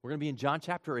We're going to be in John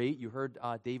chapter 8. You heard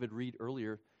David read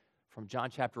earlier from John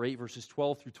chapter 8, verses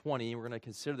 12 through 20. We're going to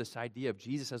consider this idea of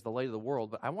Jesus as the light of the world.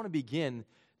 But I want to begin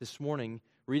this morning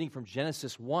reading from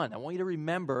Genesis 1. I want you to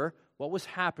remember what was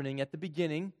happening at the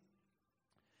beginning.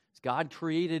 As God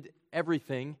created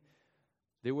everything,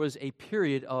 there was a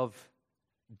period of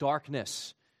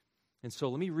darkness. And so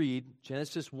let me read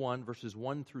Genesis 1, verses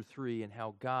 1 through 3, and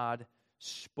how God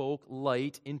spoke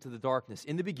light into the darkness.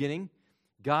 In the beginning,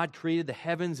 God created the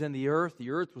heavens and the earth.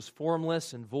 The earth was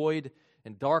formless and void,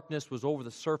 and darkness was over the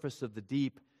surface of the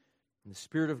deep. And the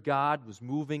Spirit of God was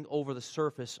moving over the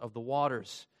surface of the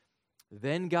waters.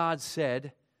 Then God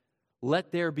said,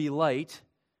 "Let there be light,"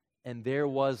 and there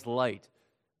was light.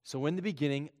 So in the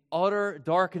beginning, utter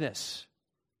darkness.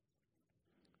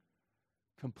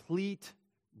 Complete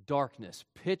darkness,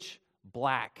 pitch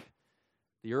black.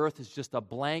 The earth is just a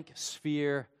blank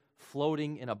sphere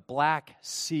floating in a black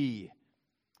sea.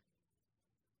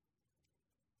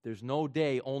 There's no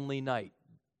day, only night.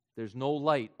 There's no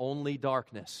light, only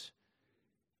darkness.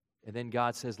 And then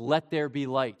God says, "Let there be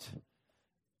light."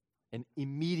 And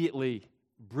immediately,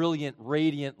 brilliant,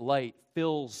 radiant light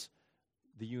fills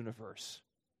the universe.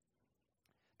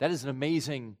 That is an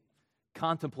amazing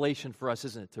contemplation for us,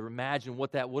 isn't it? To imagine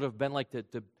what that would have been like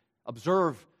to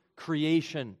observe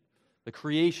creation, the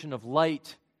creation of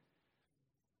light.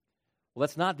 Well,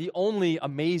 that's not the only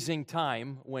amazing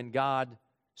time when God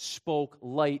spoke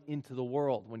light into the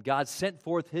world. When God sent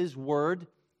forth His Word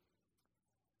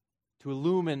to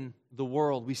illumine the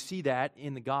world, we see that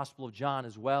in the Gospel of John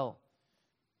as well.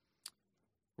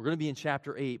 We're going to be in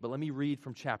chapter 8, but let me read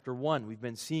from chapter 1. We've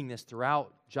been seeing this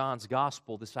throughout John's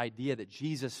Gospel, this idea that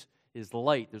Jesus is the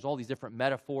light. There's all these different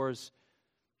metaphors.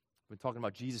 We've been talking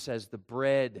about Jesus as the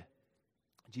bread,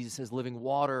 Jesus as living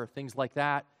water, things like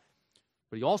that.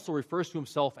 But He also refers to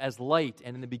Himself as light.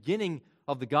 And in the beginning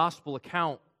of the Gospel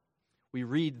account, we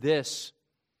read this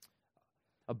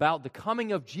about the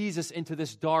coming of Jesus into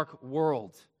this dark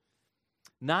world.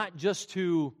 Not just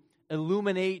to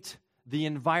illuminate the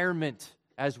environment,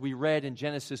 as we read in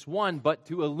Genesis 1, but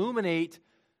to illuminate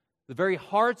the very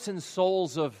hearts and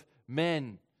souls of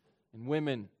men and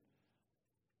women.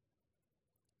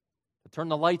 To turn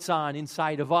the lights on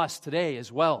inside of us today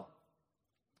as well.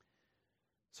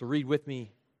 So read with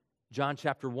me John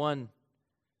chapter 1,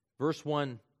 verse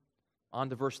 1 on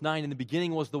to verse 9. In the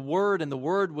beginning was the Word, and the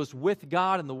Word was with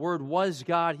God, and the Word was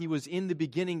God. He was in the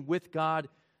beginning with God.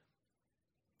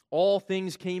 All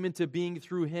things came into being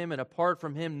through Him, and apart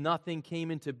from Him, nothing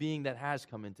came into being that has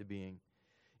come into being.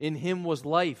 In Him was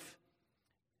life,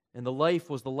 and the life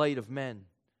was the light of men.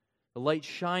 The light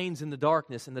shines in the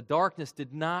darkness, and the darkness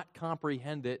did not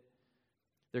comprehend it.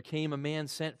 There came a man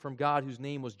sent from God whose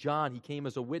name was John. He came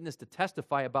as a witness to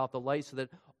testify about the light so that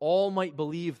all might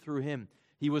believe through him.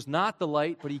 He was not the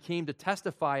light, but he came to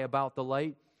testify about the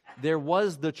light. There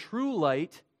was the true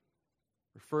light,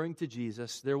 referring to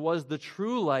Jesus. There was the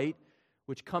true light,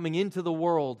 which coming into the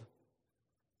world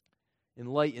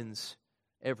enlightens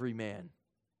every man.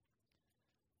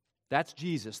 That's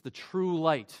Jesus, the true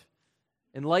light,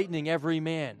 enlightening every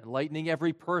man, enlightening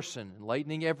every person,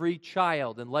 enlightening every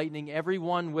child, enlightening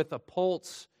everyone with a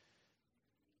pulse,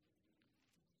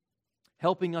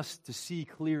 helping us to see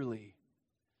clearly,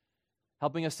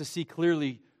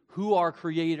 who our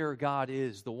Creator God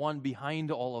is, the one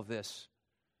behind all of this,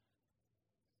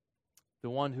 the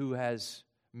one who has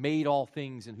made all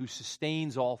things and who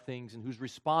sustains all things and who's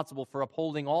responsible for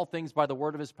upholding all things by the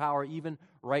word of His power, even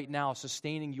right now,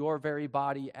 sustaining your very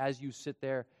body as you sit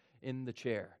there in the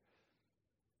chair.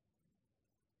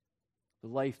 The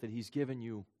life that He's given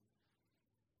you.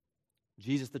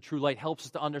 Jesus, the true light, helps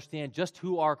us to understand just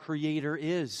who our Creator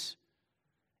is.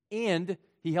 And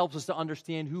He helps us to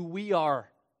understand who we are.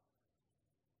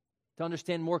 To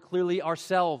understand more clearly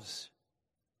ourselves.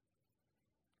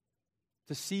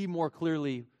 To see more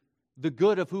clearly the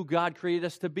good of who God created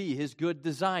us to be, His good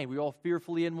design. We're all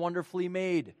fearfully and wonderfully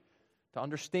made. To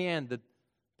understand the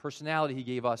personality He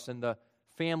gave us and the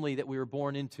family that we were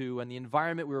born into and the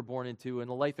environment we were born into and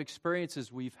the life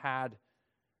experiences we've had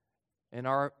and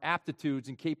our aptitudes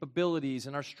and capabilities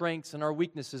and our strengths and our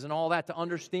weaknesses and all that, to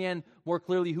understand more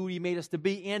clearly who He made us to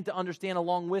be, and to understand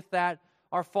along with that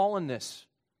our fallenness,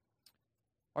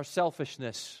 our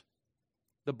selfishness,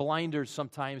 the blinders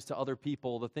sometimes to other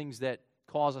people, the things that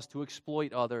cause us to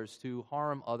exploit others, to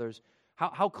harm others.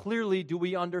 How clearly do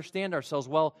we understand ourselves?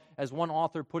 Well, as one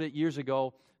author put it years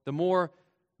ago, the more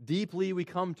deeply we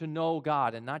come to know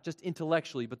God, and not just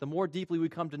intellectually, but the more deeply we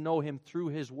come to know Him through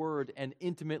His Word and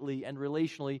intimately and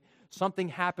relationally, something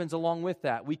happens along with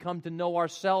that. We come to know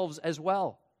ourselves as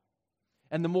well.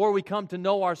 And the more we come to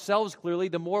know ourselves clearly,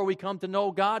 the more we come to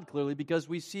know God clearly, because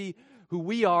we see who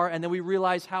we are and then we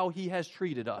realize how He has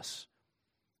treated us.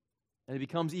 And it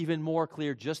becomes even more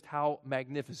clear just how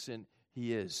magnificent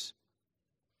He is.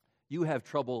 You have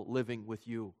trouble living with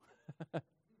you.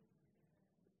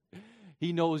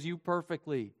 He knows you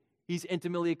perfectly. He's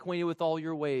intimately acquainted with all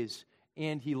your ways,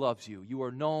 and He loves you. You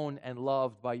are known and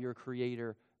loved by your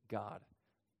Creator, God.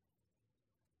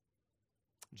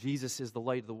 Jesus is the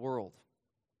light of the world.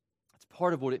 It's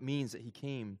part of what it means that He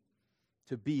came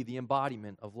to be the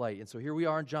embodiment of light. And so here we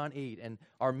are in John 8, and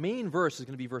our main verse is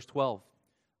going to be verse 12.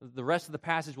 The rest of the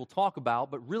passage we'll talk about,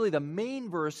 but really the main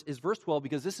verse is verse 12,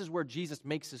 because this is where Jesus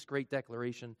makes this great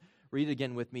declaration. Read it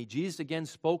again with me. Jesus again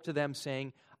spoke to them,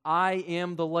 saying, I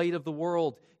am the light of the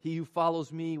world. He who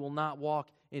follows me will not walk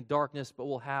in darkness, but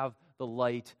will have the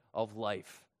light of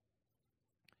life.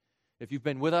 If you've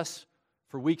been with us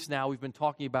for weeks now, we've been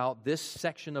talking about this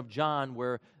section of John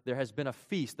where there has been a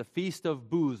feast, the Feast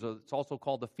of Booths. It's also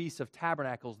called the Feast of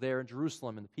Tabernacles there in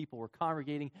Jerusalem, and the people were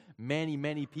congregating,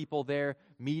 many people there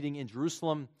meeting in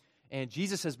Jerusalem. And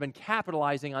Jesus has been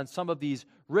capitalizing on some of these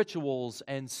rituals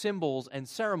and symbols and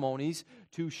ceremonies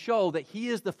to show that He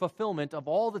is the fulfillment of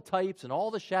all the types and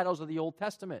all the shadows of the Old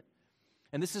Testament.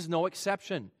 And this is no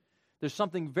exception. There's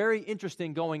something very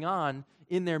interesting going on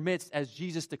in their midst as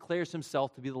Jesus declares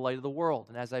Himself to be the light of the world.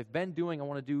 And as I've been doing, I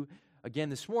want to do again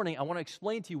this morning, I want to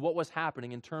explain to you what was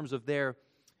happening in terms of their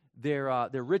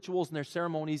rituals and their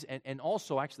ceremonies. And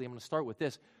also, actually, I'm going to start with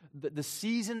this. The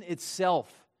season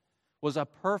itself was a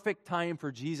perfect time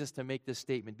for Jesus to make this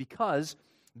statement, because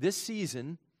this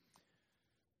season,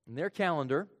 in their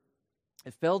calendar,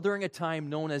 it fell during a time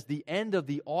known as the end of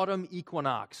the autumn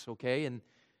equinox, okay? And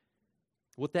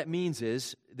what that means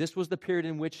is, this was the period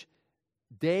in which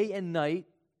day and night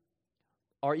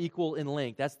are equal in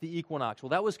length. That's the equinox. Well,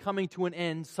 that was coming to an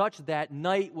end such that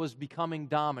night was becoming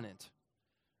dominant.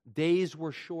 Days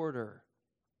were shorter.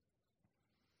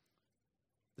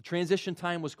 The transition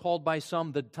time was called by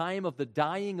some the time of the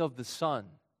dying of the sun.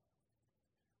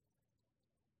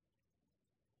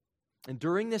 And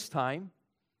during this time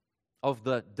of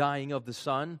the dying of the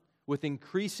sun, with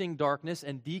increasing darkness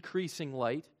and decreasing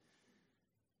light,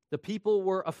 the people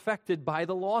were affected by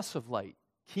the loss of light,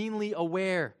 keenly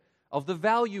aware of the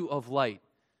value of light.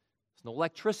 There's no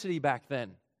electricity back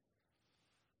then.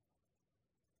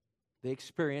 They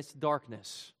experienced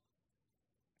darkness.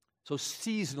 So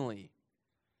seasonally,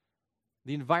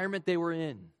 the environment they were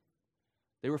in,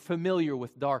 they were familiar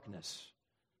with darkness.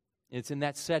 And it's in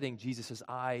that setting Jesus says,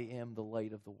 I am the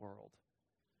light of the world.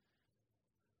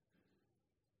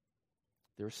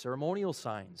 There are ceremonial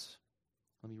signs.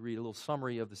 Let me read a little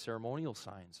summary of the ceremonial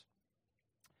signs.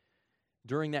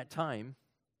 During that time,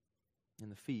 in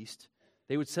the feast,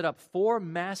 they would set up 4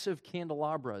 massive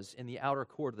candelabras in the outer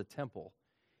court of the temple.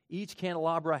 Each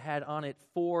candelabra had on it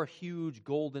 4 huge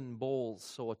golden bowls,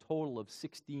 so a total of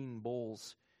 16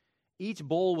 bowls. Each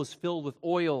bowl was filled with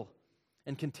oil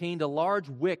and contained a large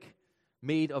wick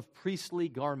made of priestly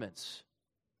garments.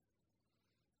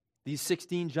 These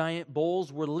 16 giant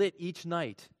bowls were lit each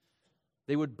night.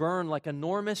 They would burn like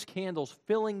enormous candles,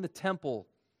 filling the temple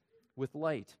with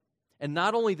light. And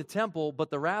not only the temple, but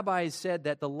the rabbis said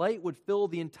that the light would fill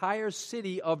the entire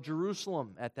city of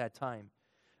Jerusalem at that time,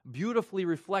 beautifully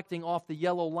reflecting off the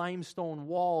yellow limestone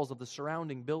walls of the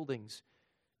surrounding buildings.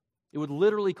 It would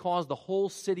literally cause the whole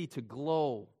city to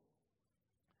glow,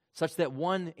 such that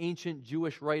one ancient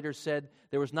Jewish writer said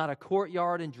there was not a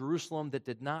courtyard in Jerusalem that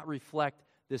did not reflect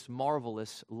this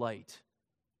marvelous light.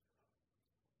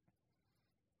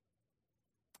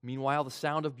 Meanwhile, the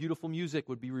sound of beautiful music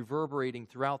would be reverberating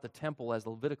throughout the temple as the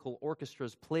Levitical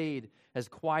orchestras played, as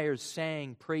choirs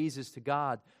sang praises to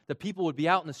God. The people would be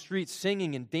out in the streets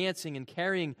singing and dancing and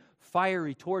carrying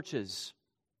fiery torches.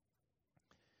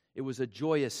 It was a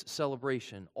joyous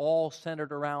celebration, all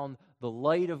centered around the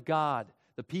light of God,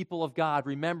 the people of God,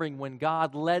 remembering when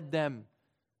God led them.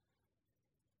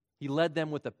 He led them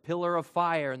with a pillar of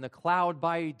fire and the cloud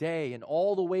by day, and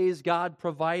all the ways God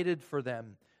provided for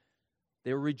them.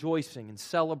 They were rejoicing and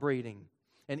celebrating.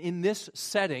 And in this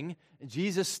setting,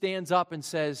 Jesus stands up and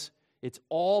says, it's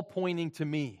all pointing to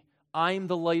me. I'm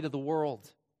the light of the world.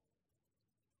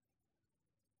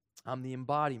 I'm the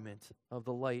embodiment of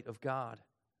the light of God.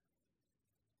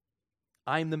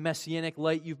 I'm the messianic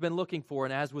light you've been looking for.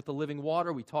 And as with the living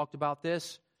water, we talked about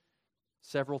this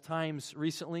several times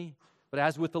recently. But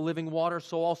as with the living water,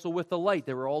 so also with the light.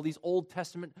 There were all these Old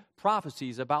Testament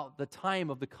prophecies about the time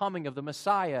of the coming of the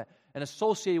Messiah. And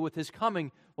associated with His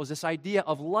coming was this idea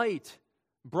of light,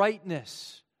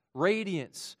 brightness,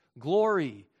 radiance,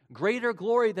 glory, greater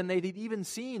glory than they'd even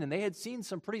seen, and they had seen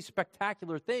some pretty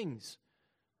spectacular things.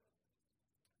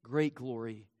 Great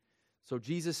glory. So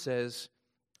Jesus says,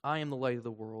 I am the light of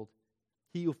the world.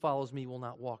 He who follows me will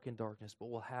not walk in darkness, but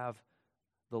will have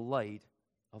the light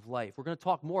of life. We're going to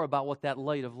talk more about what that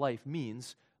light of life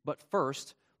means, but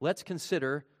first, let's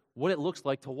consider what it looks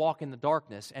like to walk in the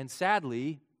darkness. And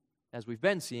sadly, as we've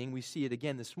been seeing, we see it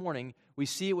again this morning, we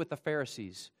see it with the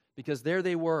Pharisees, because there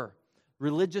they were,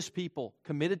 religious people,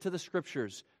 committed to the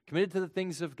Scriptures, committed to the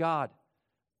things of God,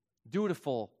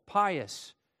 dutiful,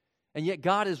 pious, and yet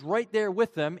God is right there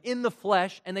with them in the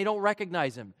flesh, and they don't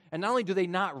recognize Him. And not only do they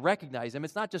not recognize Him,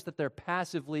 it's not just that they're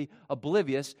passively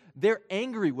oblivious, they're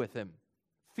angry with Him,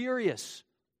 furious.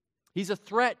 He's a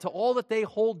threat to all that they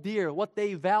hold dear, what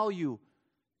they value,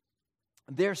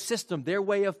 their system, their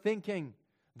way of thinking,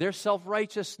 their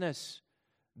self-righteousness,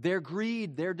 their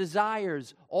greed, their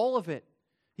desires, all of it.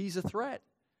 He's a threat.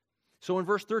 So in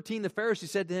verse 13, the Pharisee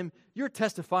said to Him, you're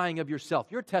testifying of yourself.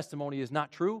 Your testimony is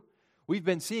not true. We've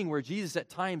been seeing where Jesus at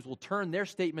times will turn their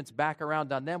statements back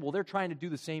around on them. Well, they're trying to do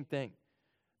the same thing.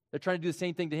 They're trying to do the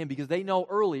same thing to Him because they know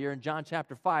earlier in John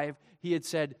chapter 5, He had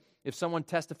said, if someone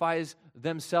testifies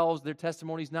themselves, their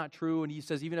testimony is not true. And He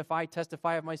says, even if I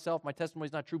testify of myself, my testimony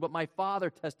is not true, but my Father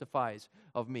testifies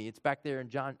of me. It's back there in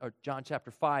John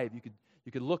chapter 5.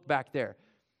 You could look back there.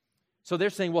 So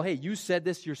they're saying, well, hey, you said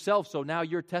this yourself, so now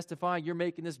you're testifying, you're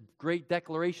making this great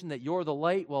declaration that you're the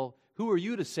light. Well, who are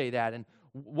you to say that? And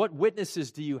what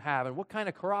witnesses do you have? And what kind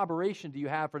of corroboration do you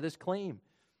have for this claim?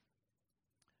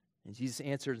 And Jesus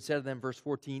answered and said to them, verse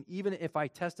 14, even if I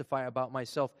testify about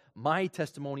myself, my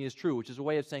testimony is true, which is a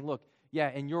way of saying, look, yeah,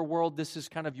 in your world, this is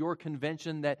kind of your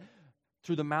convention that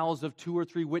through the mouths of 2 or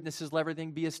 3 witnesses let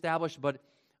everything be established, but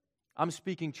I'm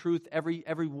speaking truth. Every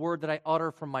word that I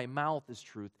utter from my mouth is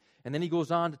truth. And then He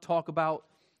goes on to talk about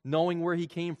knowing where He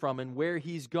came from and where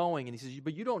He's going. And He says,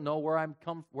 but you don't know where I've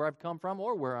come from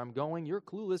or where I'm going. You're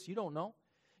clueless. You don't know.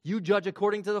 You judge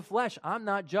according to the flesh. I'm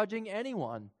not judging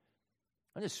anyone.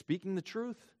 I'm just speaking the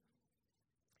truth.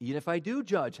 Even if I do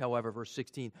judge, however, verse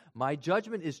 16, my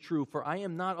judgment is true, for I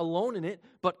am not alone in it,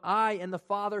 but I and the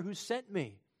Father who sent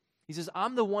me. He says,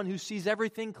 I'm the one who sees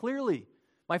everything clearly.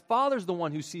 My Father's the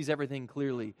one who sees everything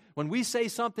clearly. When we say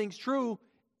something's true,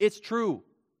 it's true.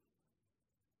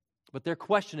 But they're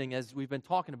questioning, as we've been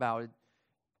talking about.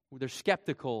 They're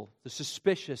skeptical, they're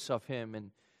suspicious of Him,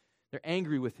 and they're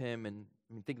angry with Him. And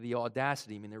think of the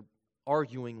audacity. They're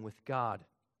arguing with God.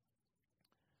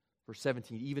 Verse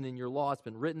 17, even in your law it's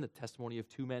been written, the testimony of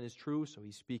 2 men is true. So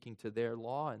He's speaking to their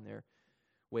law and their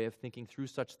way of thinking through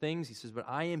such things. He says, but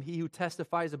I am He who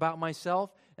testifies about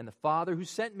myself, and the Father who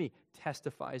sent me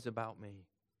testifies about me.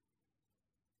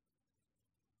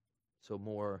 So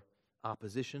more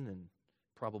opposition and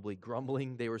probably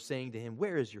grumbling. They were saying to Him,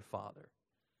 where is your Father?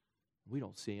 We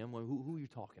don't see Him. Well, who are you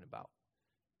talking about?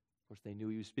 Of course, they knew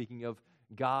He was speaking of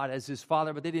God as His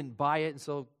Father, but they didn't buy it, and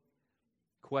so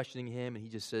questioning Him, and He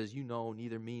just says, you know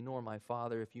neither me nor my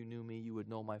Father. If you knew me, you would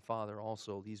know my Father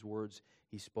also. These words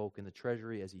He spoke in the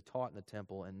treasury as He taught in the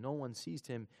temple, and no one seized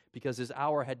Him because His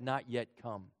hour had not yet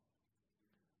come.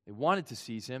 They wanted to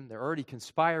seize Him. They're already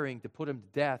conspiring to put Him to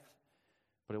death,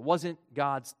 but it wasn't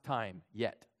God's time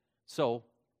yet. So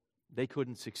they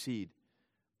couldn't succeed.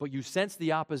 But you sense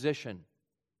the opposition.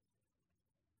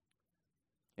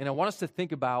 And I want us to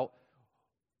think about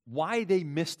why they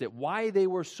missed it, why they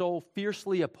were so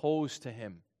fiercely opposed to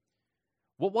Him.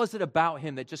 What was it about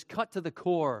Him that just cut to the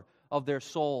core of their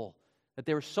soul, that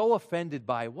they were so offended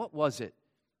by? What was it?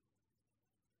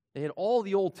 They had all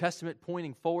the Old Testament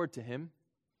pointing forward to Him.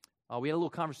 We had a little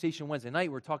conversation Wednesday night.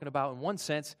 We were talking about, in one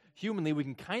sense, humanly, we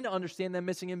can kind of understand them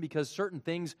missing Him because certain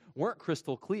things weren't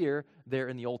crystal clear there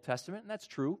in the Old Testament, and that's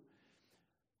true.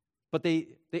 But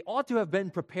they ought to have been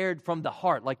prepared from the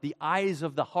heart, like the eyes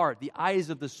of the heart, the eyes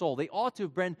of the soul. They ought to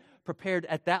have been prepared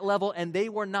at that level, and they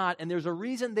were not. And there's a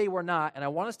reason they were not, and I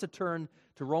want us to turn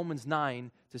to Romans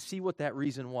 9 to see what that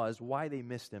reason was, why they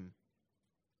missed Him.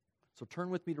 So turn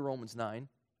with me to Romans 9.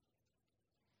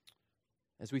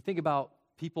 As we think about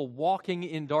people walking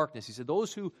in darkness, He said,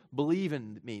 those who believe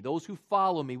in me, those who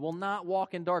follow me, will not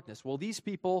walk in darkness. Well, these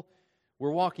people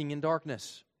were walking in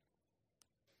darkness.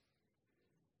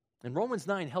 And Romans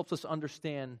 9 helps us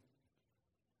understand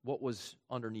what was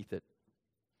underneath it.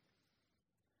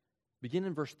 Begin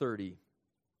in verse 30.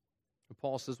 And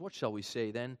Paul says, what shall we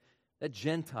say then? That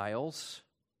Gentiles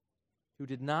who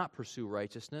did not pursue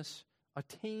righteousness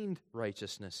attained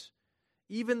righteousness,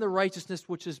 even the righteousness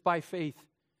which is by faith.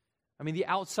 The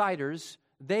outsiders,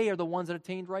 they are the ones that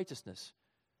attained righteousness.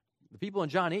 The people in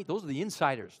John 8, those are the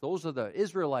insiders. Those are the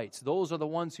Israelites. Those are the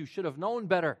ones who should have known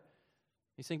better.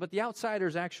 He's saying, but the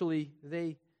outsiders actually,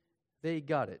 they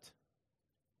got it.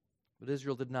 But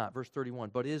Israel did not. Verse 31,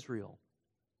 but Israel,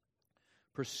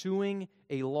 pursuing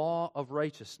a law of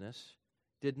righteousness,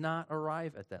 did not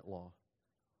arrive at that law.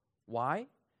 Why?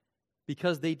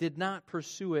 Because they did not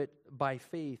pursue it by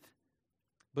faith,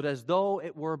 but as though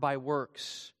it were by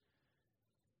works.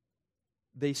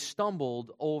 They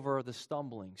stumbled over the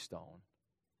stumbling stone.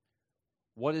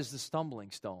 What is the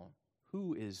stumbling stone?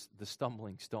 Who is the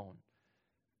stumbling stone?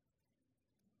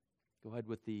 Go ahead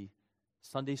with the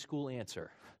Sunday school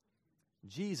answer.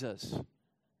 Jesus.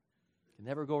 Can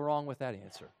never go wrong with that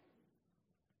answer.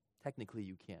 Technically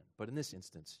you can, but in this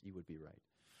instance you would be right.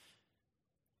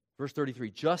 Verse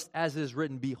 33, just as it is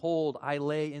written, behold, I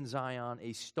lay in Zion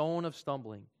a stone of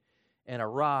stumbling and a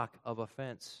rock of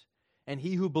offense, and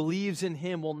he who believes in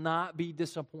him will not be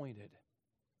disappointed.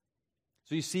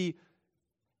 So you see,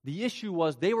 the issue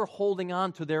was they were holding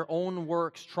on to their own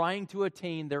works, trying to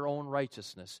attain their own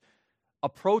righteousness,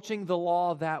 approaching the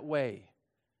law that way.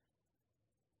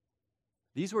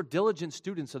 These were diligent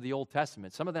students of the Old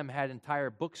Testament. Some of them had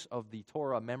entire books of the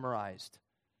Torah memorized.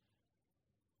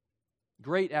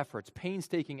 Great efforts,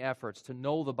 painstaking efforts to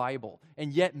know the Bible,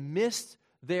 and yet missed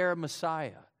their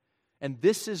Messiah. And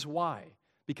this is why.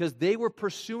 Because they were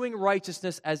pursuing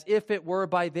righteousness as if it were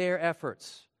by their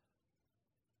efforts.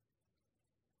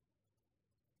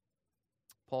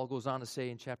 Paul goes on to say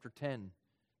in chapter 10,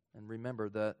 and remember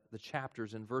the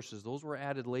chapters and verses, those were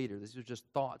added later. These are just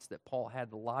thoughts that Paul had.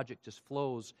 The logic just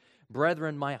flows.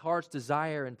 Brethren, my heart's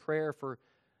desire and prayer for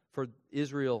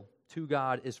Israel to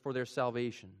God is for their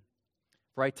salvation.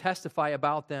 For I testify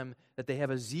about them that they have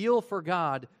a zeal for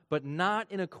God, but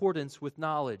not in accordance with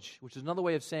knowledge, which is another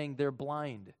way of saying they're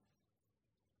blind.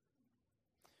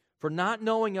 For not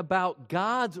knowing about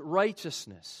God's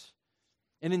righteousness,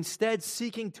 and instead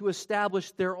seeking to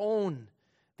establish their own,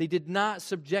 they did not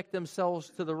subject themselves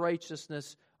to the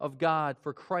righteousness of God.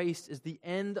 For Christ is the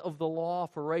end of the law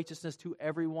for righteousness to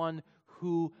everyone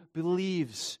who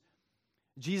believes.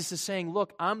 Jesus is saying,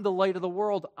 look, I'm the light of the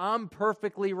world. I'm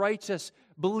perfectly righteous.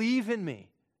 Believe in me.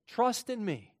 Trust in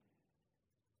me.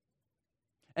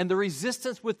 And the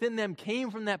resistance within them came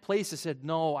from that place that said,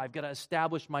 no, I've got to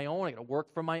establish my own. I've got to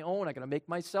work for my own. I've got to make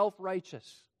myself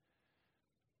righteous.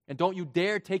 And don't you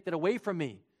dare take that away from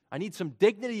me. I need some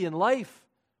dignity in life.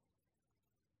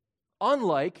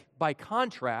 Unlike, by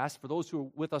contrast, for those who were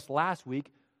with us last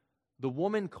week, the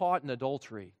woman caught in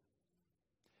adultery.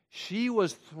 She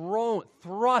was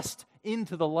thrust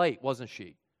into the light, wasn't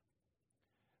she?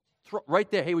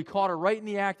 Right there. Hey, we caught her right in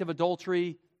the act of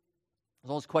adultery. There's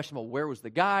all this question about where was the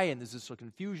guy, and there's this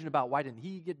confusion about why didn't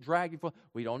he get dragged before.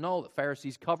 We don't know. The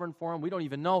Pharisees covering for him. We don't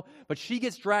even know. But she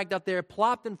gets dragged out there,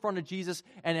 plopped in front of Jesus,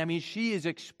 and she is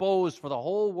exposed for the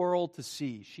whole world to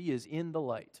see. She is in the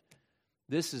light.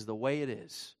 This is the way it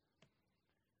is.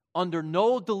 Under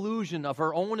no delusion of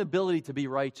her own ability to be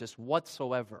righteous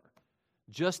whatsoever.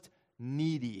 Just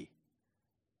needy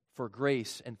for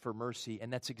grace and for mercy.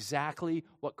 And that's exactly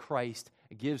what Christ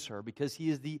gives her, because he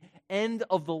is the end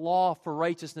of the law for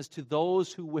righteousness to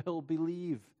those who will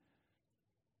believe.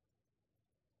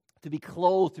 To be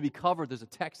clothed, to be covered. There's a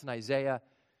text in Isaiah.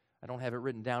 I don't have it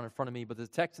written down in front of me, but there's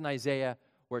a text in Isaiah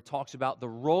where it talks about the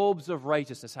robes of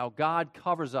righteousness, how God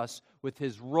covers us with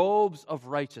his robes of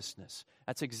righteousness.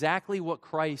 That's exactly what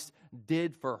Christ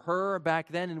did for her back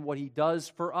then and what he does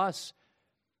for us.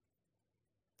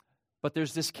 But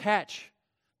there's this catch.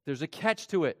 There's a catch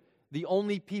to it. The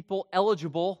only people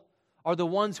eligible are the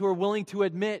ones who are willing to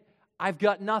admit, I've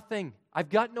got nothing. I've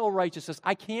got no righteousness.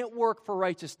 I can't work for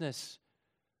righteousness.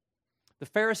 The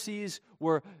Pharisees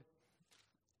were,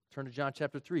 turn to John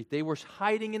chapter 3, they were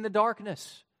hiding in the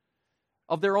darkness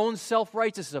of their own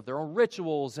self-righteousness, of their own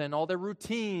rituals and all their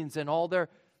routines and all their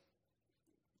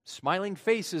smiling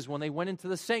faces when they went into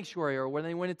the sanctuary or when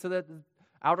they went into the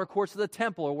outer courts of the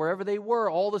temple or wherever they were,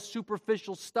 all the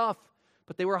superficial stuff.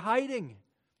 But they were hiding.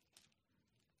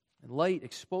 And light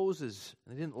exposes.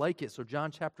 And they didn't like it. So John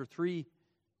chapter 3,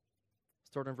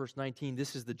 starting in verse 19,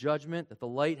 this is the judgment, that the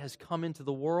light has come into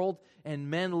the world, and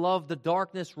men love the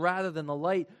darkness rather than the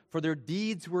light, for their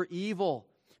deeds were evil.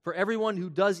 For everyone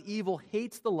who does evil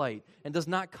hates the light and does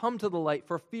not come to the light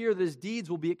for fear that his deeds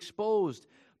will be exposed.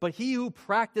 But he who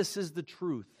practices the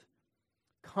truth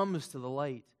comes to the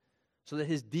light, so that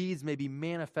his deeds may be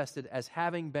manifested as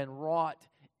having been wrought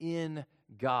in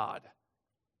God.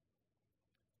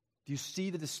 Do you see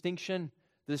the distinction?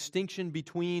 The distinction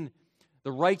between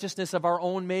the righteousness of our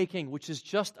own making, which is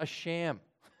just a sham.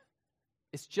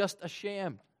 It's just a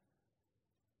sham.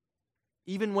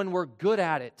 Even when we're good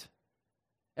at it,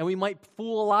 and we might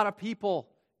fool a lot of people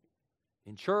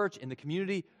in church, in the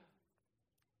community,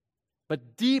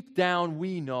 But deep down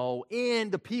we know,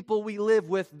 and the people we live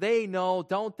with, they know,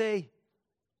 don't they?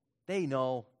 They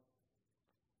know.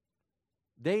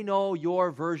 They know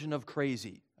your version of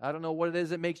crazy. I don't know what it is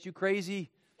that makes you crazy,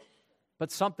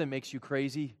 but something makes you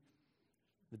crazy.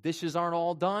 The dishes aren't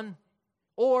all done,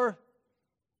 or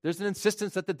there's an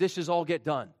insistence that the dishes all get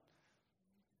done.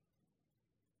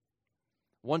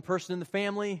 One person in the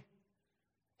family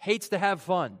hates to have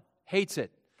fun, hates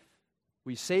it.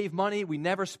 We save money, we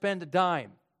never spend a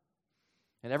dime.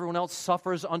 And everyone else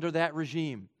suffers under that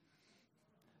regime.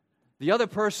 The other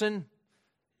person,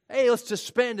 hey, let's just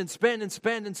spend and spend and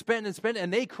spend and spend and spend.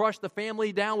 And they crush the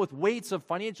family down with weights of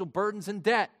financial burdens and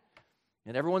debt.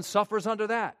 And everyone suffers under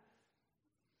that.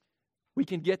 We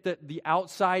can get the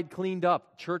outside cleaned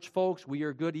up. Church folks, we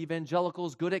are good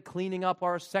evangelicals, good at cleaning up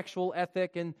our sexual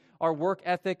ethic and our work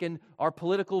ethic and our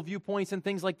political viewpoints and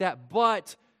things like that.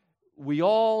 But we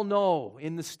all know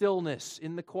in the stillness,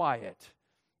 in the quiet,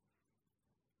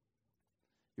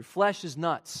 your flesh is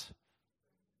nuts.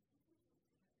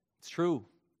 It's true.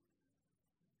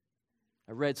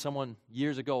 I read someone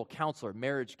years ago, a counselor,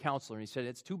 marriage counselor, and he said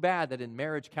it's too bad that in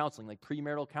marriage counseling, like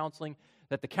premarital counseling,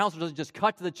 that the counselor doesn't just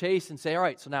cut to the chase and say, all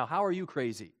right, so now how are you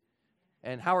crazy?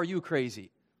 And how are you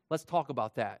crazy? Let's talk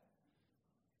about that.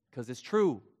 Because it's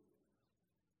true.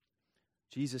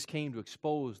 Jesus came to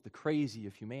expose the crazy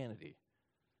of humanity,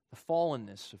 the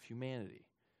fallenness of humanity,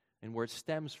 and where it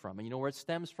stems from. And you know where it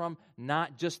stems from?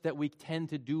 Not just that we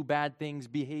tend to do bad things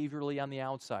behaviorally on the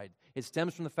outside. It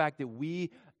stems from the fact that we,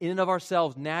 in and of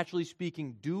ourselves, naturally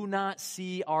speaking, do not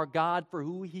see our God for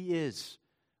who He is.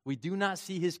 We do not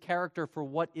see His character for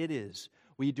what it is.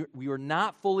 We are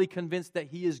not fully convinced that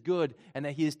He is good and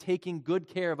that He is taking good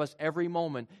care of us every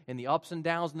moment in the ups and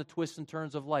downs and the twists and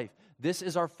turns of life. This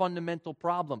is our fundamental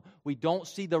problem. We don't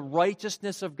see the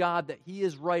righteousness of God, that He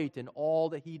is right in all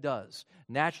that He does.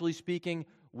 Naturally speaking,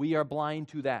 we are blind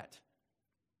to that.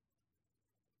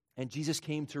 And Jesus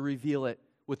came to reveal it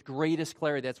with greatest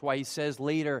clarity. That's why He says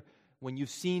later, when you've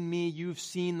seen me, you've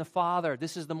seen the Father.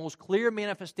 This is the most clear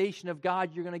manifestation of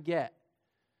God you're going to get.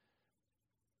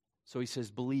 So He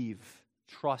says, believe,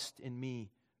 trust in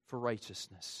me for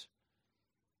righteousness.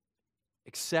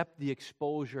 Accept the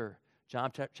exposure.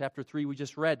 John chapter 3 we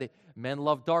just read, men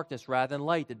love darkness rather than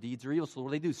light. The deeds are evil. So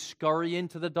what do? Scurry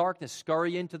into the darkness,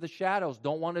 scurry into the shadows,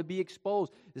 don't want to be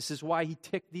exposed. This is why He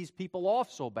ticked these people off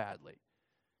so badly.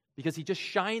 Because He just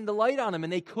shined the light on them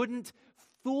and they couldn't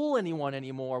fool anyone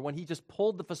anymore when He just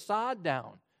pulled the facade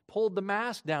down, pulled the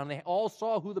mask down. They all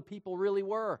saw who the people really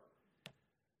were.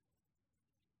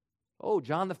 Oh,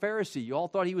 John the Pharisee, you all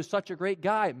thought he was such a great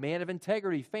guy, man of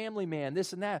integrity, family man,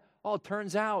 this and that. Oh, it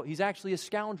turns out he's actually a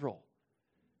scoundrel.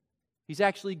 He's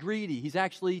actually greedy. He's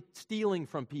actually stealing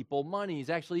from people money. He's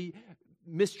actually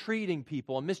mistreating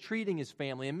people and mistreating his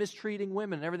family and mistreating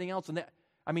women and everything else. And that,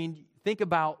 I mean, think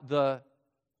about the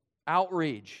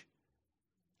outrage.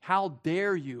 How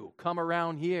dare you come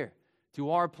around here to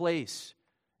our place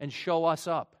and show us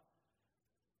up?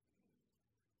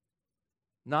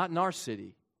 Not in our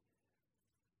city.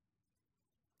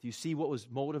 Do you see what was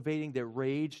motivating their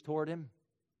rage toward Him?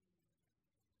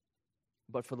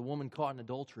 But for the woman caught in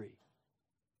adultery,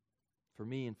 for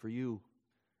me and for you,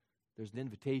 there's an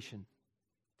invitation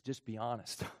to just be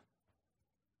honest. I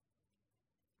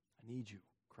need you,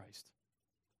 Christ.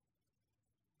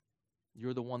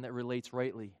 You're the one that relates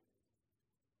rightly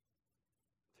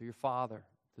to your Father,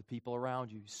 to the people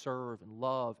around you. You serve and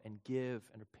love and give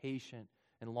and are patient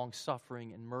and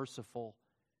long-suffering and merciful.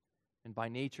 And by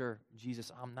nature,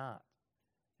 Jesus, I'm not.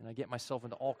 And I get myself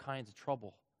into all kinds of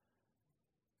trouble.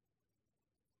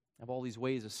 I have all these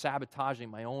ways of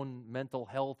sabotaging my own mental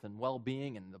health and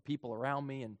well-being and the people around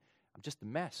me, and I'm just a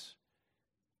mess.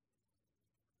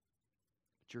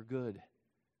 But you're good,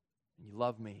 and you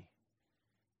love me,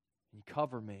 and you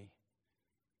cover me,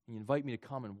 and you invite me to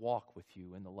come and walk with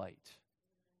you in the light,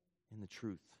 in the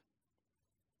truth.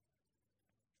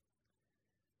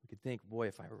 We could think, boy,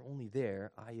 if I were only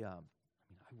there, I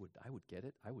would get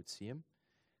it. I would see Him.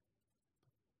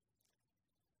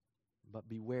 But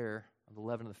beware of the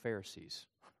leaven of the Pharisees.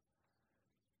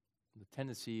 The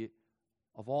tendency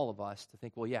of all of us to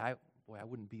think, well, yeah, I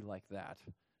wouldn't be like that.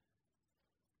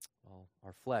 Well,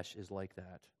 our flesh is like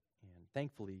that. And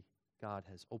thankfully, God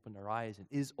has opened our eyes and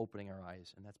is opening our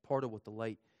eyes. And that's part of what the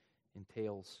light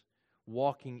entails.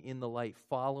 Walking in the light,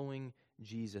 following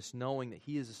Jesus, knowing that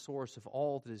He is the source of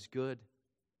all that is good,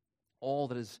 all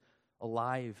that is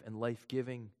alive and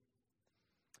life-giving.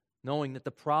 Knowing that the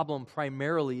problem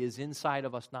primarily is inside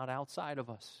of us, not outside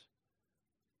of us.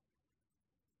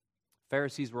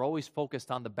 Pharisees were always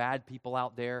focused on the bad people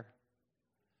out there.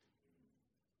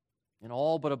 and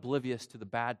all but oblivious to the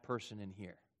bad person in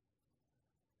here.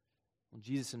 When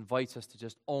Jesus invites us to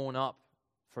just own up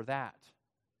for that,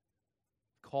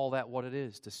 call that what it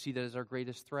is, to see that as our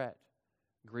greatest threat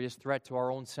to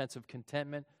our own sense of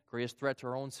contentment, greatest threat to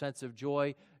our own sense of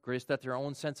joy, greatest threat to our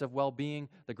own sense of well-being,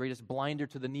 the greatest blinder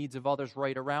to the needs of others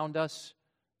right around us.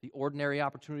 The ordinary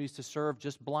opportunities to serve,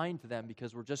 just blind to them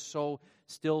because we're just so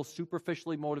still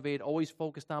superficially motivated, always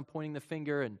focused on pointing the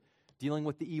finger and dealing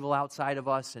with the evil outside of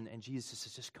us. And Jesus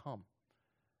says, just come.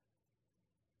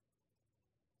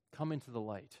 Come into the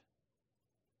light.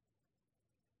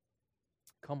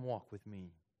 Come walk with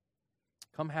me.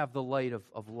 Come have the light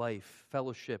of life,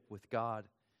 fellowship with God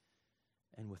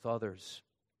and with others.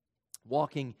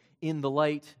 Walking in the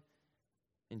light,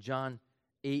 in John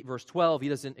 8, verse 12, he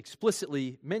doesn't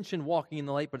explicitly mention walking in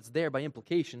the light, but it's there by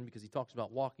implication because he talks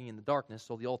about walking in the darkness.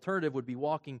 So the alternative would be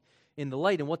walking in the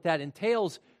light. And what that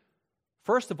entails,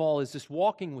 first of all, is just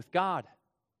walking with God.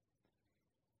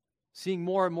 Seeing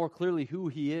more and more clearly who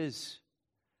He is,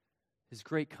 His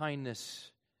great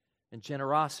kindness and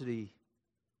generosity,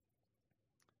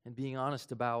 and being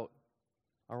honest about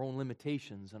our own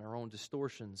limitations and our own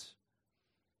distortions.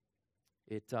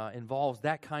 It involves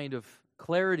that kind of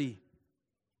clarity.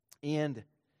 And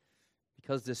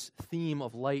because this theme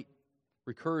of light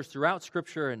recurs throughout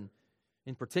Scripture, and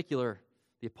in particular,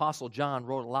 the Apostle John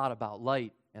wrote a lot about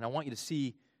light. And I want you to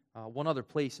see one other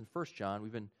place in 1 John.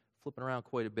 We've been flipping around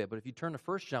quite a bit. But if you turn to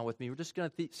 1 John with me, we're just going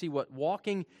to see what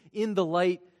walking in the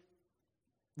light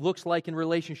looks like in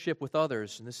relationship with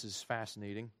others. And this is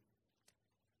fascinating.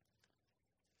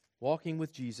 Walking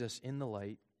with Jesus in the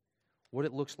light, what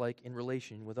it looks like in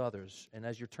relation with others. And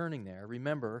as you're turning there,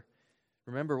 remember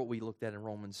what we looked at in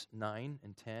Romans 9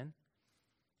 and 10.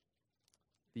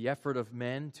 The effort of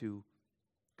men to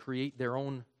create their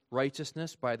own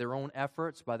righteousness by their own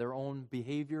efforts, by their own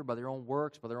behavior, by their own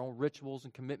works, by their own rituals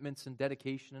and commitments and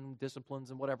dedication and disciplines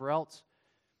and whatever else.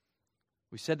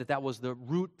 We said that was the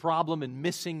root problem in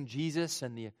missing Jesus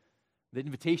and the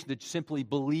invitation to simply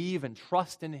believe and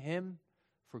trust in Him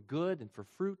for good and for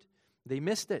fruit. They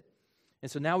missed it.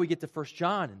 And so now we get to 1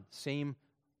 John, and same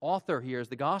author here is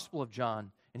the Gospel of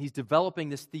John, and he's developing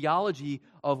this theology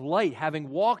of light, having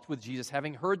walked with Jesus,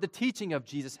 having heard the teaching of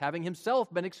Jesus, having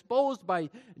himself been exposed by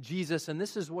Jesus. And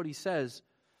this is what he says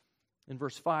in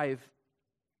verse 5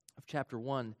 of chapter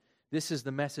 1. This is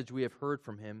the message we have heard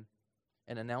from Him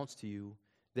and announced to you,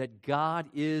 that God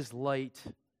is light,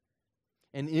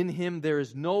 and in Him there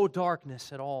is no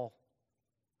darkness at all.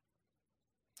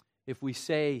 If we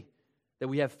say that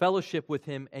we have fellowship with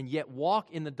Him and yet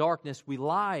walk in the darkness, we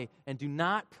lie and do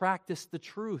not practice the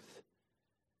truth.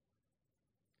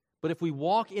 But if we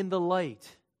walk in the light,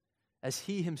 as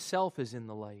He Himself is in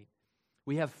the light,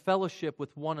 we have fellowship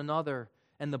with one another,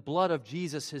 and the blood of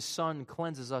Jesus, His Son,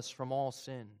 cleanses us from all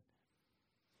sin.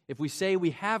 If we say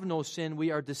we have no sin,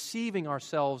 we are deceiving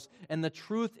ourselves, and the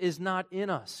truth is not in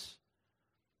us.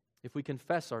 If we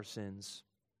confess our sins,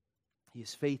 He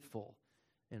is faithful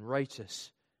and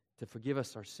righteous to forgive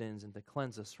us our sins and to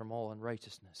cleanse us from all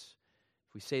unrighteousness.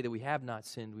 If we say that we have not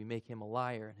sinned, we make Him a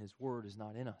liar, and His word is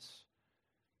not in us.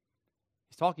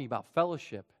 He's talking about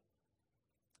fellowship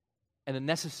and a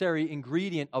necessary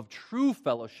ingredient of true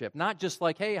fellowship. Not just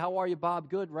like, hey, how are you,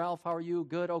 Bob? Good. Ralph, how are you?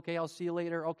 Good. Okay, I'll see you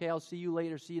later. Okay, I'll see you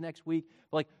later. See you next week.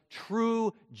 But like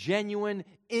true, genuine,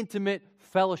 intimate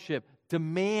fellowship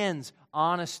demands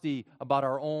honesty about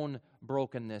our own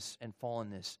brokenness and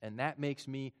fallenness. And that makes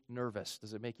me nervous.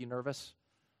 Does it make you nervous?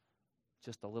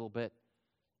 Just a little bit.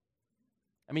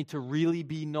 I mean, to really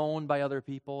be known by other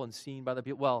people and seen by other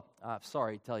people. Well,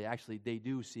 sorry to tell you, actually, they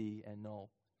do see and know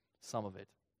some of it.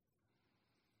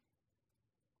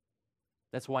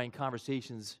 That's why in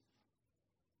conversations,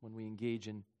 when we engage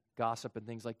in gossip and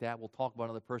things like that, we'll talk about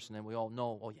another person and we all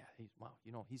know, oh yeah,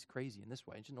 he's crazy in this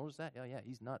way. Did you notice that? Oh yeah,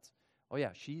 he's nuts. Oh yeah,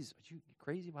 she's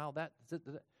crazy. Wow, that.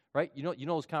 Right? You know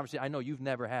those conversations. I know you've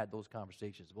never had those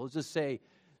conversations. Well, let's just say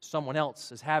someone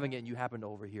else is having it and you happen to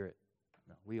overhear it.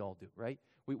 No, we all do, right?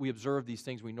 We observe these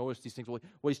things. We notice these things. What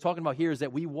he's talking about here is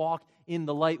that we walk in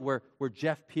the light where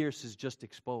Jeff Pierce is just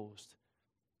exposed.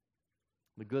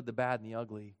 The good, the bad, and the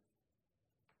ugly.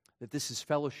 That this is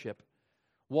fellowship.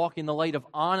 Walk in the light of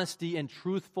honesty and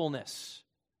truthfulness.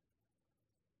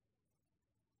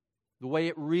 The way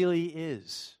it really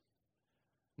is.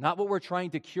 Not what we're trying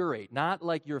to curate. Not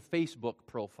like your Facebook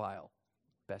profile.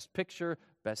 Best picture,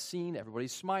 best scene,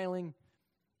 everybody's smiling.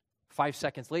 5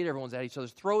 seconds later, everyone's at each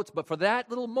other's throats. But for that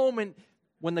little moment,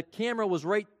 when the camera was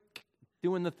right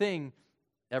doing the thing,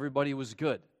 everybody was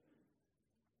good.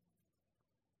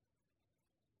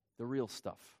 The real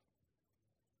stuff.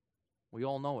 We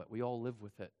all know it. We all live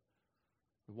with it.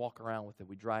 We walk around with it.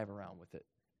 We drive around with it.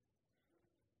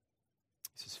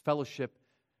 He says fellowship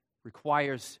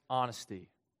requires honesty.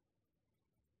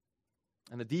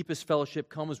 And the deepest fellowship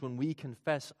comes when we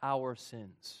confess our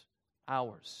sins.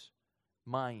 Ours.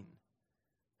 Mine.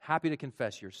 Happy to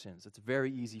confess your sins. It's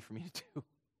very easy for me to do.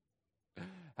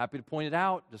 Happy to point it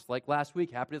out, just like last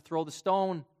week. Happy to throw the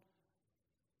stone.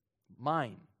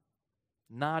 Mine.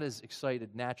 Not as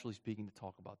excited, naturally speaking, to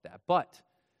talk about that. But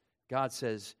God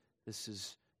says this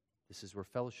is where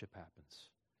fellowship happens,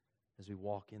 as we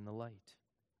walk in the light.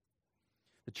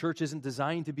 The church isn't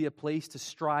designed to be a place to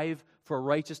strive for a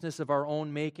righteousness of our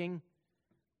own making,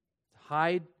 to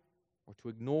hide or to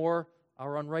ignore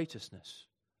our unrighteousness.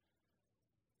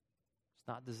 It's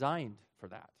not designed for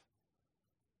that.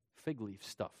 Fig leaf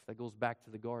stuff that goes back to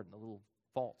the garden, the little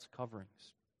false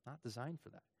coverings. Not designed for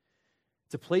that.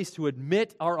 It's a place to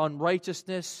admit our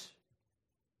unrighteousness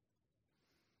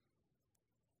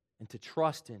and to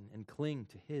trust in and cling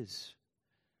to His.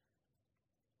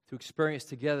 To experience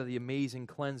together the amazing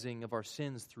cleansing of our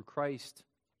sins through Christ.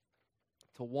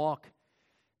 To walk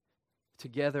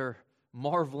together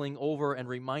marveling over and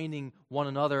reminding one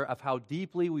another of how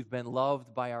deeply we've been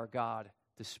loved by our God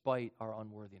despite our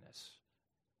unworthiness.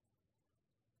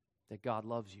 That God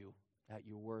loves you at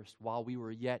your worst while we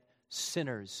were yet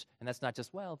sinners. And that's not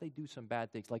just, well, they do some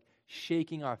bad things. Like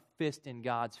shaking our fist in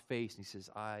God's face. And He says,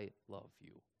 I love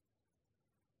you.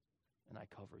 And I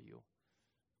cover you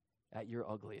at your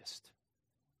ugliest.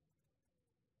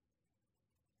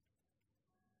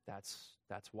 That's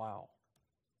wow.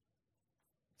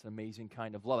 It's an amazing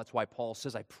kind of love. That's why Paul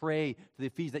says, I pray to the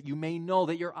Ephesians that you may know,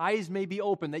 that your eyes may be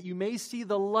open, that you may see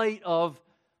the light of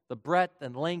the breadth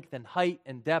and length and height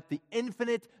and depth, the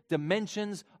infinite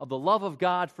dimensions of the love of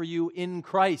God for you in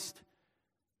Christ.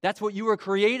 That's what you were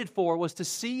created for, was to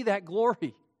see that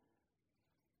glory.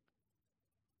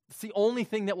 It's the only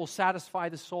thing that will satisfy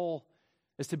the soul,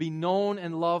 is to be known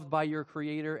and loved by your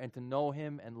Creator and to know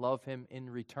Him and love Him in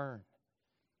return.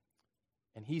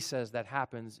 And he says that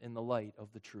happens in the light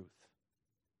of the truth.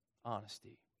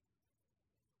 Honesty.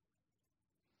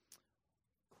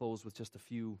 Close with just a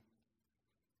few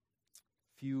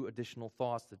additional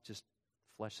thoughts that just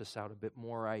flesh this out a bit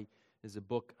more. There's a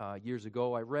book years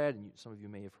ago I read, and some of you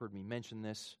may have heard me mention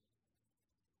this.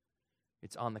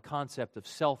 It's on the concept of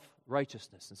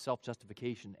self-righteousness and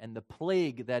self-justification and the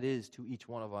plague that is to each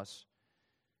one of us.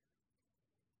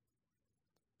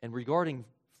 And regarding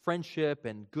friendship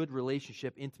and good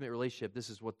relationship, intimate relationship, this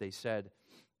is what they said.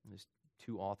 There's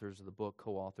two authors of the book,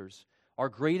 co-authors. Our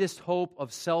greatest hope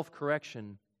of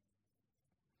self-correction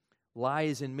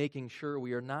lies in making sure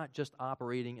we are not just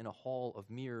operating in a hall of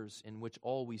mirrors in which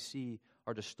all we see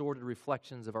are distorted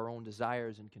reflections of our own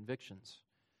desires and convictions.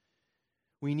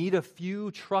 We need a few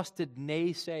trusted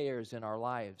naysayers in our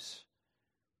lives,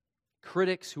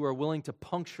 critics who are willing to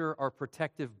puncture our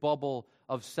protective bubble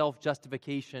of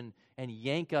self-justification and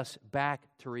yank us back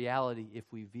to reality if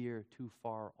we veer too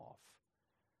far off.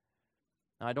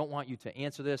 Now, I don't want you to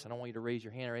answer this. I don't want you to raise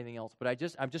your hand or anything else, but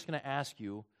I'm just going to ask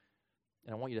you,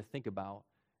 and I want you to think about,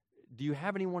 do you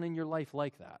have anyone in your life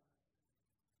like that?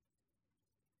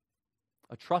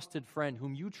 A trusted friend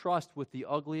whom you trust with the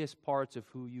ugliest parts of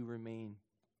who you remain,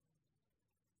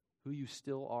 who you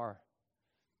still are.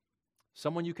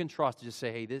 Someone you can trust to just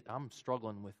say, hey, I'm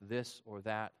struggling with this or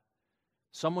that.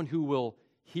 Someone who will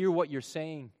hear what you're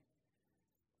saying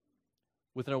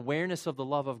with an awareness of the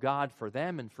love of God for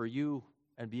them and for you,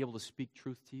 and be able to speak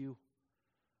truth to you.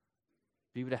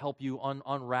 Be able to help you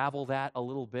unravel that a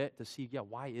little bit to see,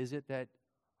 why is it that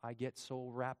I get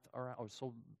so wrapped around or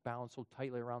so bound so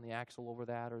tightly around the axle over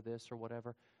that or this or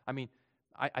whatever. I mean,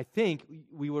 I think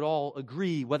we would all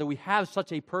agree, whether we have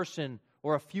such a person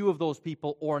or a few of those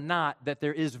people or not, that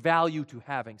there is value to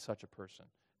having such a person.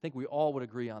 I think we all would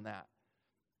agree on that.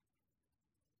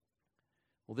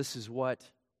 Well, this is what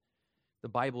the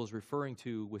Bible is referring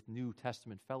to with New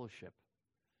Testament fellowship,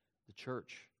 the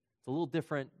church. It's a little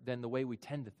different than the way we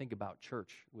tend to think about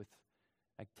church with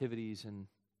activities and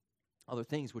other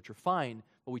things, which are fine,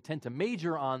 but we tend to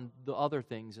major on the other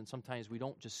things, and sometimes we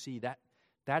don't just see that.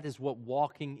 That is what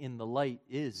walking in the light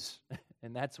is,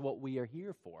 and that's what we are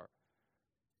here for,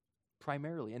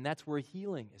 primarily, and that's where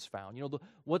healing is found. You know,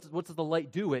 what does the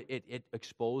light do? It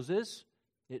exposes,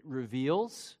 it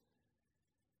reveals,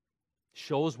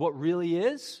 shows what really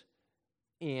is,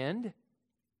 and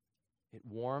it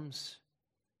warms.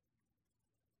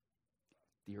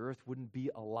 The earth wouldn't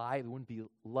be alive, there wouldn't be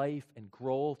life and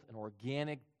growth and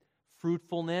organic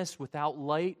fruitfulness without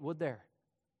light, would there?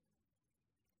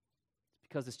 It's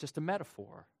because it's just a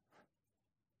metaphor.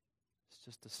 It's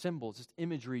just a symbol, just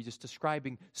imagery, just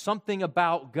describing something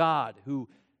about God who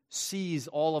sees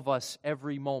all of us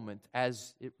every moment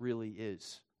as it really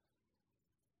is.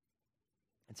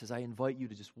 And says, I invite you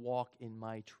to just walk in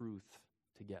my truth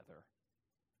together.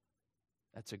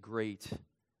 That's a great,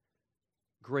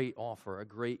 great offer, a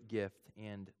great gift,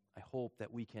 and I hope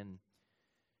that we can,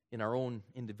 in our own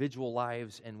individual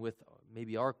lives and with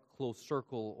maybe our close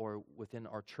circle or within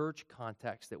our church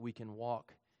context, that we can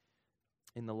walk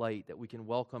in the light, that we can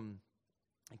welcome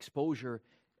exposure,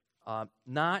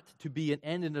 not to be an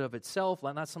end in and of itself.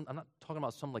 I'm not talking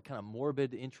about some like kind of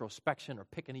morbid introspection or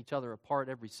picking each other apart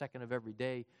every second of every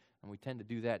day, and we tend to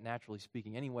do that naturally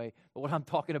speaking anyway. But what I'm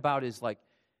talking about is like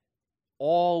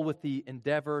all with the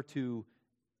endeavor to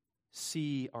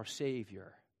see our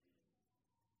Savior,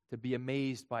 to be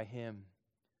amazed by Him,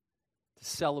 to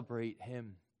celebrate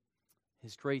Him,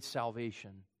 His great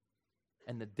salvation,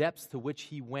 and the depths to which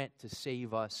He went to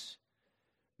save us.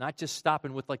 Not just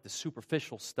stopping with like the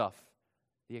superficial stuff,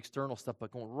 the external stuff,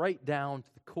 but going right down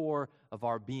to the core of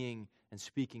our being and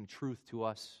speaking truth to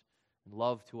us, and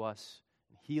love to us,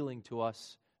 and healing to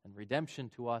us, and redemption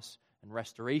to us, and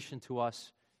restoration to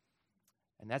us.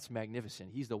 And that's magnificent.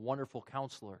 He's the wonderful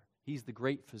counselor. He's the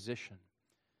great physician.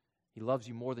 He loves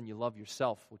you more than you love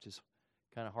yourself, which is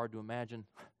kind of hard to imagine,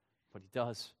 but He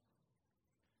does.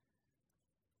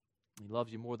 He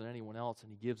loves you more than anyone else, and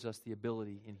He gives us the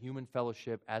ability in human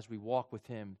fellowship as we walk with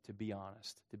Him to be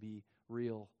honest, to be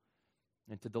real,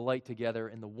 and to delight together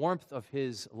in the warmth of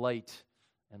His light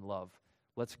and love.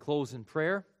 Let's close in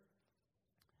prayer,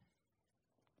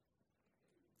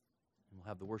 and we'll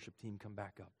have the worship team come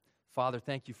back up. Father,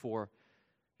 thank You for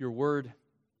Your word.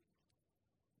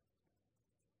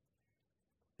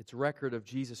 Its record of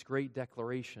Jesus' great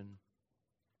declaration,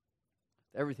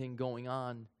 everything going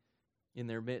on in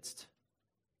their midst,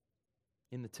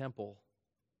 in the temple,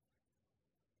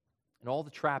 and all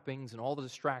the trappings and all the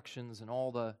distractions and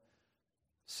all the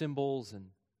symbols and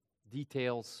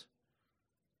details.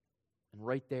 And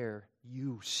right there,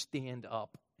 You stand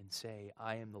up and say,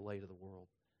 I am the light of the world.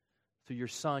 Through Your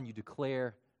Son, You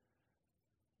declare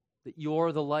that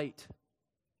You're the light,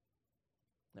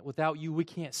 that without You, we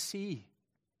can't see.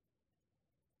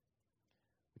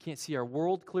 We can't see our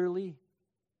world clearly.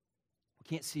 We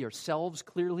can't see ourselves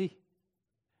clearly.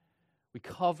 We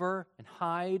cover and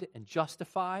hide and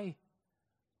justify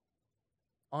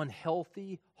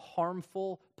unhealthy,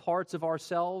 harmful parts of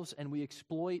ourselves, and we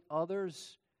exploit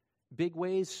others, big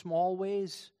ways, small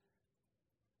ways.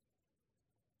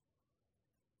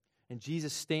 And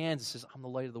Jesus stands and says, I'm the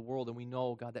light of the world. And we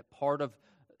know, God, that part of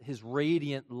His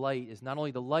radiant light is not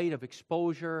only the light of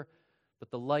exposure, but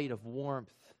the light of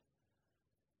warmth,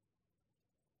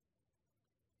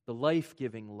 the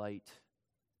life-giving light,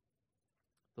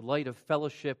 the light of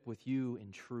fellowship with You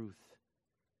in truth,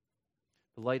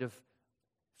 the light of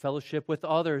fellowship with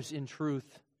others in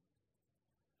truth,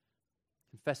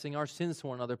 confessing our sins to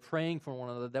one another, praying for one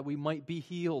another that we might be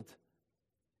healed.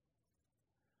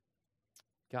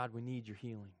 God, we need Your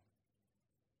healing.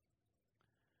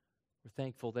 We're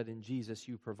thankful that in Jesus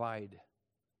You provide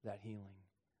that healing.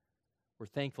 We're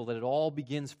thankful that it all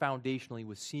begins foundationally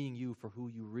with seeing You for who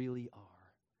You really are.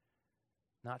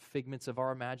 Not figments of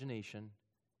our imagination,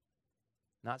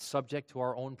 not subject to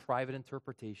our own private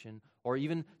interpretation, or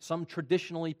even some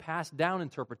traditionally passed down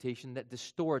interpretation that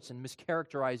distorts and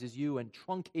mischaracterizes You and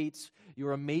truncates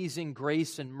Your amazing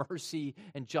grace and mercy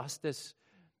and justice.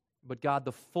 But God,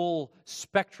 the full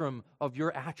spectrum of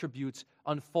Your attributes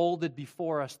unfolded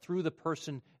before us through the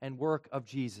person and work of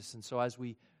Jesus. And so as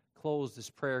we close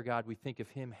this prayer, God, we think of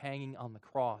Him hanging on the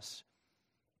cross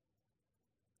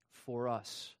for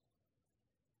us,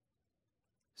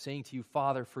 saying to You,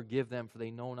 Father, forgive them, for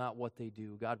they know not what they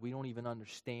do. God, we don't even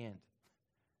understand.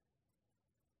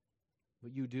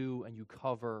 But You do, and You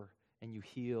cover, and You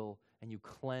heal, and You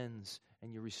cleanse,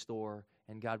 and You restore.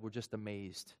 And God, we're just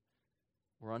amazed.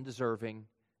 We're undeserving.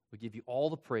 We give You all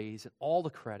the praise and all the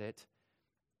credit,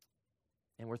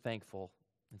 and we're thankful.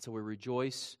 And so we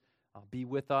rejoice. Be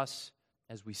with us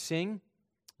as we sing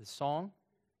this song,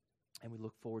 and we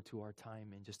look forward to our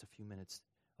time in just a few minutes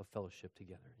of fellowship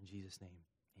together. In Jesus' name.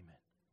 Amen.